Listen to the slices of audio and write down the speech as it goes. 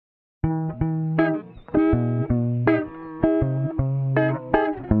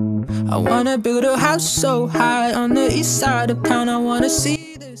I wanna build a house so high on the east side of town. I wanna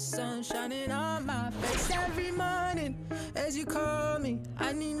see the sun shining on my face every morning as you call me.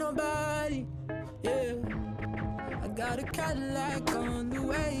 I need nobody, yeah. I got a Cadillac on the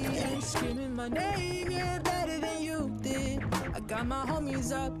way and screaming my name, yeah, better than you did. I got my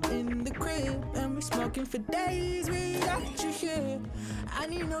homies up in the crib and we're smoking for days without you here. I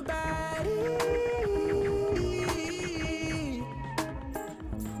need nobody.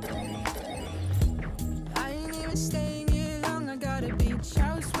 Staying here long, I got a beach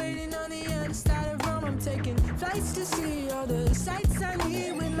house waiting on the other side of Rome. I'm taking flights to see all the sights I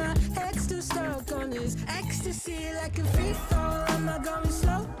need with my head still stuck on this ecstasy like a free fall. I'm not going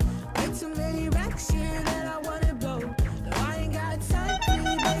slow, way too many racks here that I wanna blow. No, I ain't got time for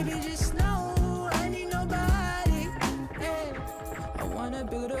you, baby, just know I need nobody, yeah. I wanna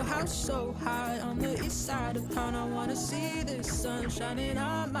build a house so high on the east side of town. I wanna see the sun shining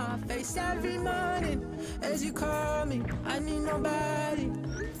on my face every morning as you call me. I need nobody,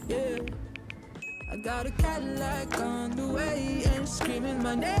 yeah. I got a Cadillac on the way and screaming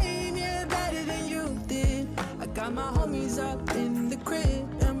my name, yeah, better than you did. I got my homies up in the crib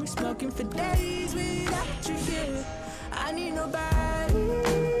and we're smoking for days without you here. I need nobody.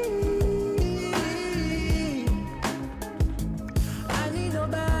 I need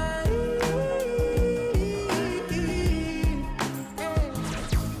nobody.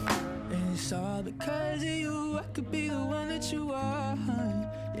 And it's all because of you. I could be the one that you are,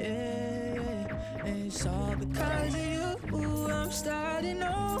 yeah. And it's all because of you. I'm starting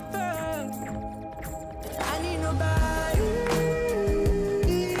over. I need nobody.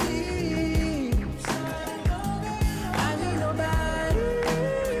 I need nobody.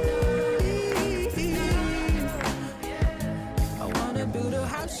 I wanna build a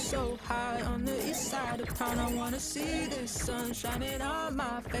house so high on the east side of town. I wanna see the sun shining on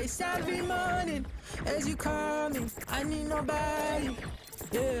my face every morning as you call me. I need nobody,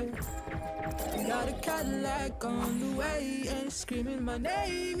 yeah. I got a Cadillac on the way and screaming my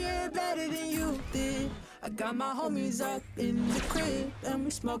name, yeah, better than you did. I got my homies up in the crib and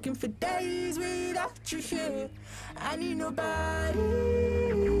we're smoking for days without you here. I need nobody.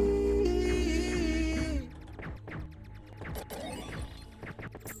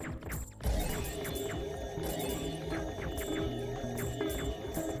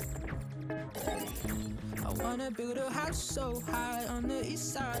 I wanna build a house so high on the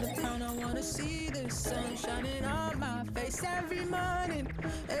east side of town. I wanna see the sun shining on my face every morning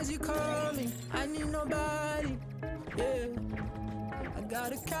as you call me. I need nobody, yeah. I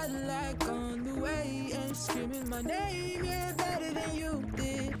got a Cadillac on the way and screaming my name, yeah, better than you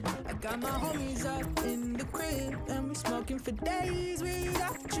did. I got my homies up in the crib and we're smoking for days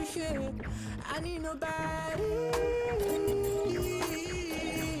without you here. I need nobody.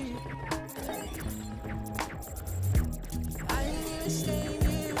 Staying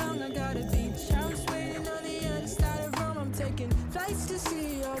here long, I got a beach house waiting on the other side of Rome. I'm taking flights to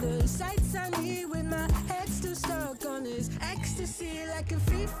see all the sights I need with my head still stuck on this ecstasy like a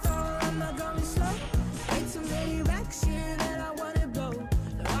free fall. I'm not going slow, way too many racks here that I wanna blow.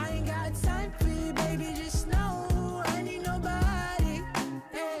 No, I ain't got time for you, baby, just know I need nobody,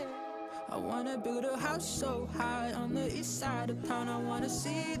 yeah. I wanna build a house so high on the east side of town. I wanna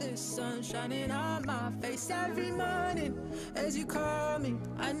see the sun shining on my face every morning as you call me.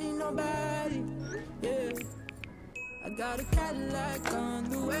 I need nobody, yeah. I got a Cadillac on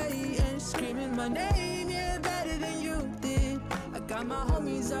the way and screaming my name, yeah, better than you did. I got my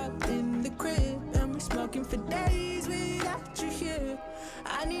homies up in the crib and we're smoking for days without you here.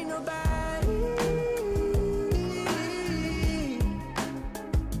 I need nobody.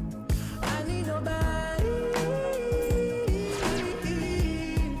 I need nobody.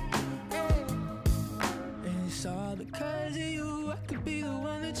 And it's all because of you. I could be the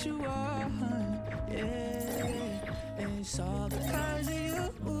one that you are, yeah. And it's all because of you.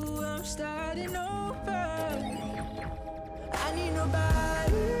 I'm starting over. I need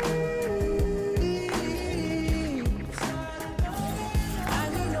nobody. I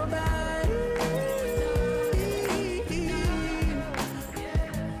need nobody.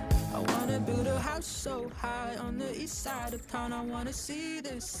 I wanna build a house so high on the east side of town. I wanna see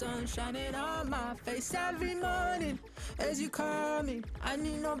the sun shining on my face every morning as you call me. I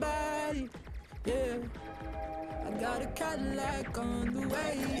need nobody, yeah. I got a Cadillac on the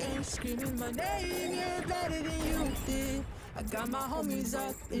way and screaming my name, yeah, better than you did. I got my homies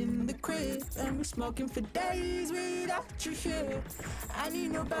up in the crib and we're smoking for days without you here. I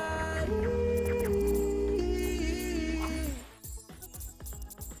need nobody.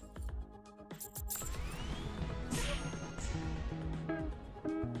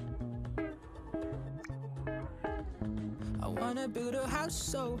 wanna build a house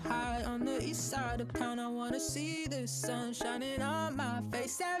so high on the east side of town. I wanna see the sun shining on my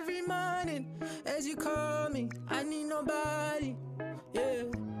face every morning as you call me. I need nobody, yeah.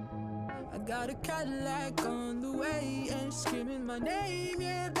 I got a Cadillac on the way and screaming my name,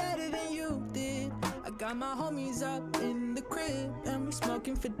 yeah, better than you did. I got my homies up in the crib and we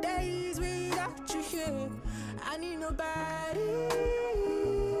smoking for days without you here. I need nobody.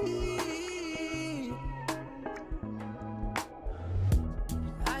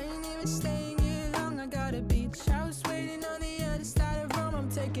 I ain't even staying here long. I got a beach house waiting on the other side of Rome. I'm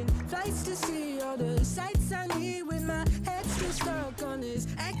taking flights to see all the sights I need with my head still stuck on this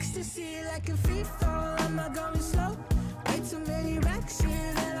ecstasy like a free fall. Am I going slow? Way too many racks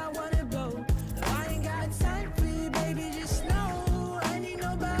here that I wanna blow. No, I ain't got time for you, baby, just know I need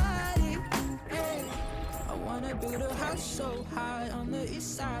nobody. Hey, I wanna build a house so high on the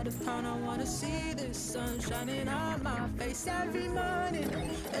east side of town. I wanna see the sun shining on my face every morning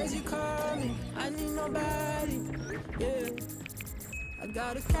as you call me. I need nobody, yeah. I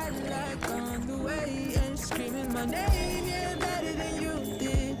got a Cadillac on the way and screaming my name, yeah, better than you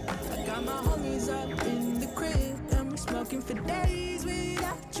did. I got my homies up in the crib and we're smoking for days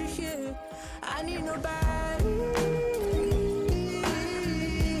without you here. I need nobody.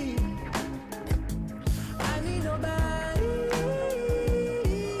 I need nobody.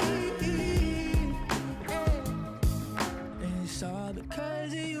 Yeah. And it's all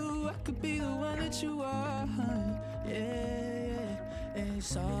because of you. I could be the one that you are, yeah.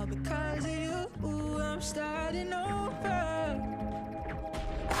 It's all because of you, I'm starting over.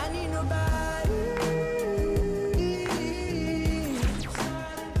 I need nobody.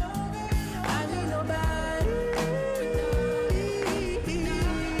 I need nobody.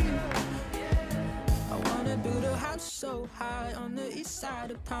 I wanna build a house so high on the east side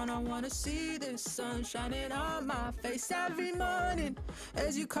of town. I wanna see the sun shining on my face every morning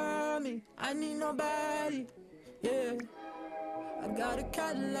as you call me. I need nobody, yeah. I got a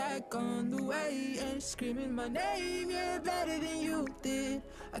Cadillac on the way and screaming my name, yeah, better than you did.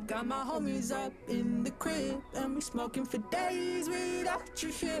 I got my homies up in the crib and we smoking for days without you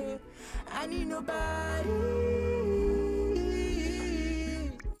here. I need nobody.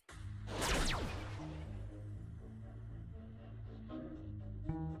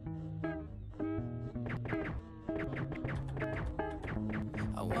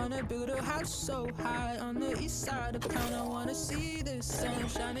 I wanna build a house so high on the east side of town. I wanna see the sun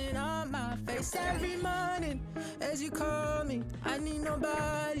shining on my face every morning as you call me. I need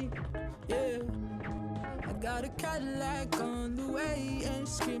nobody, yeah. I got a Cadillac on the way and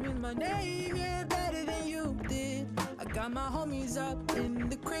screaming my name, yeah, better than you did. I got my homies up in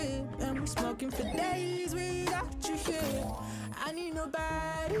the crib and we're smoking for days without you here. I need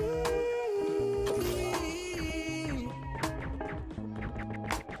nobody.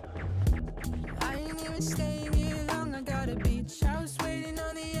 Staying here long, I got a beach house waiting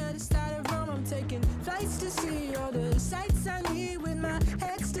on the other side of Rome. I'm taking flights to see all the sights I need with my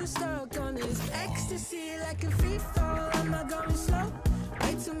head still stuck on this ecstasy like a free fall. Am I going slow?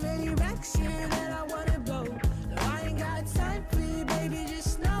 Way too many racks here that I wanna blow. No, I ain't got time for you, baby,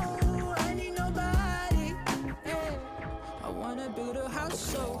 just know I need nobody, yeah. I wanna build a house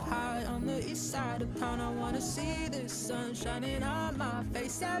so high on the east side of town. I wanna see the sun shining on my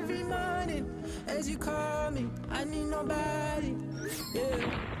face every morning as you call me. I need nobody, yeah.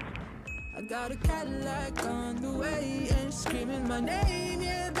 I got a Cadillac on the way and screaming my name,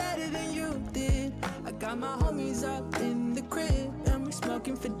 yeah, better than you did. I got my homies up in the crib and we're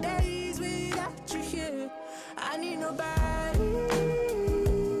smoking for days without you here. I need nobody.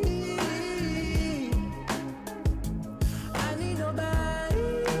 I need nobody.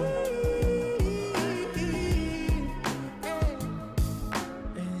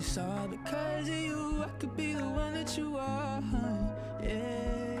 And it's all because of you. I could be the one that you are,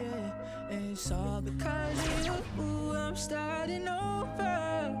 yeah. And it's all because of you. I'm starting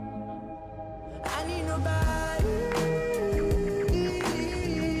over. I need nobody.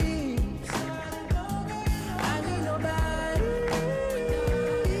 I need nobody.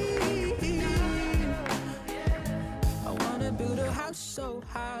 I wanna build a house so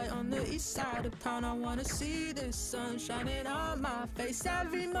high on the east side of town. I wanna see the sun shining on my face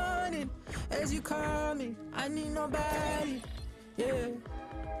every morning as you call me. I need nobody, yeah.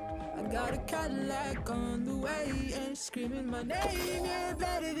 I got a Cadillac on the way and screaming my name, yeah,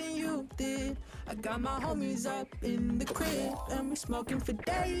 better than you did. I got my homies up in the crib and we're smoking for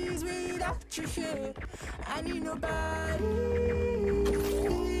days without you here. I need nobody.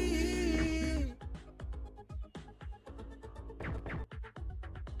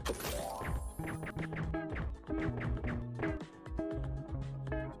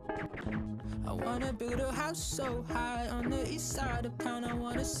 wanna build a house so high on the east side of town. I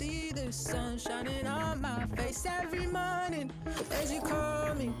wanna see the sun shining on my face every morning. As you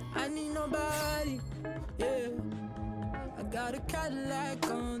call me, I need nobody, yeah. I got a Cadillac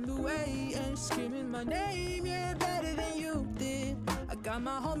on the way and screaming my name, yeah, better than you did. I got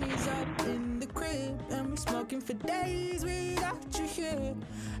my homies up in the crib and we smoking for days without you here.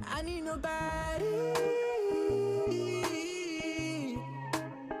 I need nobody.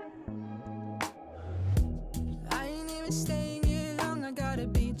 I ain't even staying here long. I got a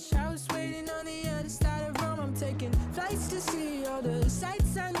beach house waiting on the other side of Rome. I'm taking flights to see all the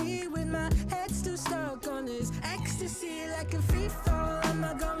sights I need with my head still stuck on this ecstasy like a free fall. Am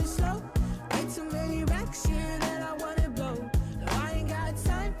I going slow? Way too many racks here that I wanna blow. No, I ain't got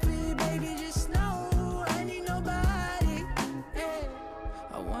time for you, baby, just know I need nobody, yeah.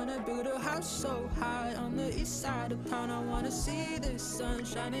 I wanna build a house so high on the east side of town. I wanna see the sun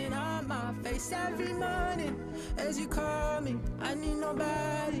shining on my face every morning. As you call me, I need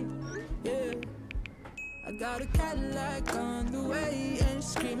nobody, yeah. I got a Cadillac on the way and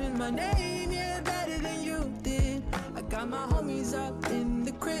screaming my name, yeah, better than you did. I got my homies up in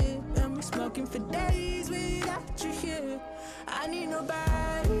the crib and we're smoking for days without you here. I need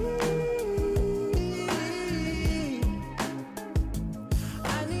nobody.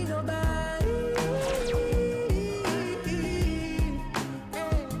 I need nobody.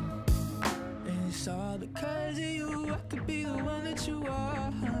 Yeah. And it's all because of you. I could be the one that you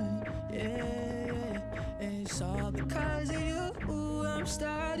are, yeah. It's all because of you, I'm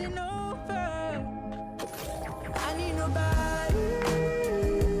starting over. I need nobody.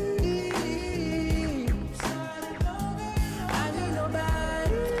 I need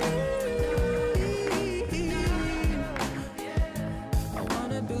nobody. I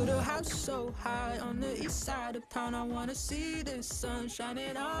wanna build a house so high on the east side of town. I wanna see the sun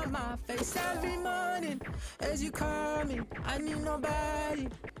shining on my face every morning. As you call me, I need nobody,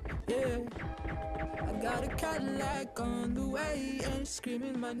 yeah. I got a Cadillac on the way and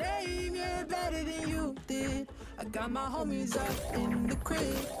screaming my name, yeah, better than you did. I got my homies up in the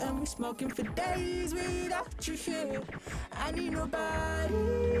crib and we smoking for days without you here. I need nobody.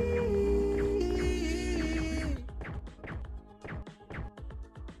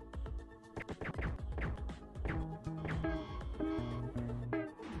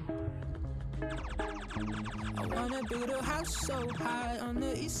 I wanna build a house so high on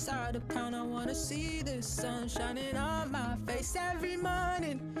the east side of town. I wanna see the sun shining on my face every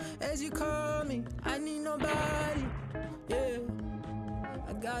morning. As you call me, I need nobody, yeah.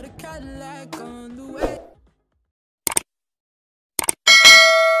 I got a Cadillac on the way.